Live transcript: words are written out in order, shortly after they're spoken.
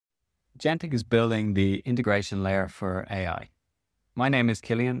Jentic is building the integration layer for AI. My name is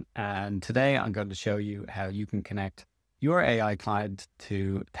Killian, and today I'm going to show you how you can connect your AI client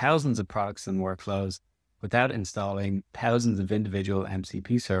to thousands of products and workflows without installing thousands of individual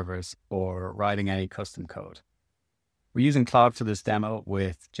MCP servers or writing any custom code. We're using Claude for this demo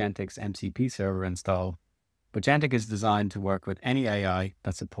with Jentic's MCP server installed, but Jentic is designed to work with any AI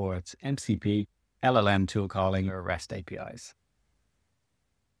that supports MCP, LLM tool calling, or REST APIs.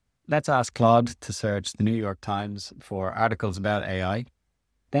 Let's ask Claude to search the New York Times for articles about AI,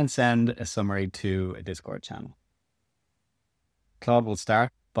 then send a summary to a Discord channel. Claude will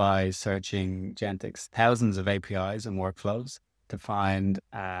start by searching Jentic's thousands of APIs and workflows to find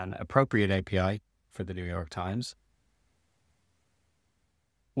an appropriate API for the New York Times.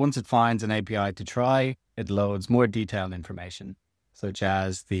 Once it finds an API to try, it loads more detailed information, such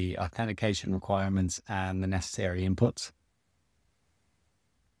as the authentication requirements and the necessary inputs.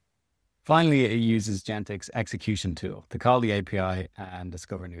 Finally, it uses Jentic's execution tool to call the API and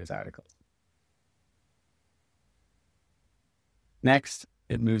discover news articles. Next,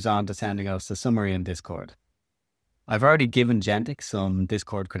 it moves on to sending us a summary in Discord. I've already given Jentic some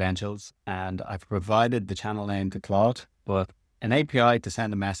Discord credentials, and I've provided the channel name to Claude, but an API to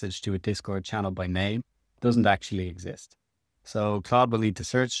send a message to a Discord channel by name doesn't actually exist. So Claude will need to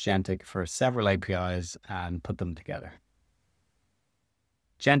search Jentic for several APIs and put them together.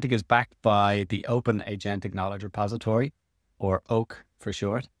 Jentic is backed by the Open Agentic Knowledge repository, or OAK for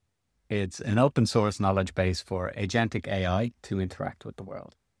short. It's an open source knowledge base for agentic AI to interact with the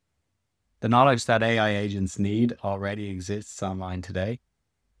world. The knowledge that AI agents need already exists online today,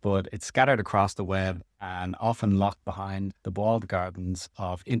 but it's scattered across the web and often locked behind the walled gardens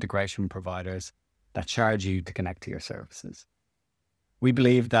of integration providers that charge you to connect to your services. We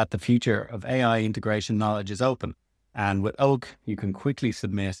believe that the future of AI integration knowledge is open, and with OAK, you can quickly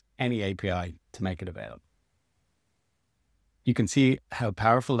submit any API to make it available. You can see how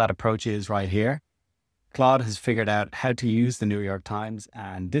powerful that approach is right here. Claude has figured out how to use the New York Times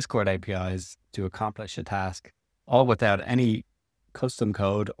and Discord APIs to accomplish a task, all without any custom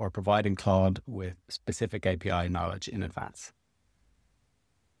code or providing Claude with specific API knowledge in advance.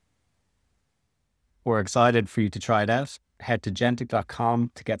 We're excited for you to try it out. Head to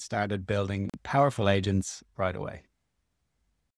jentic.com to get started building powerful agents right away.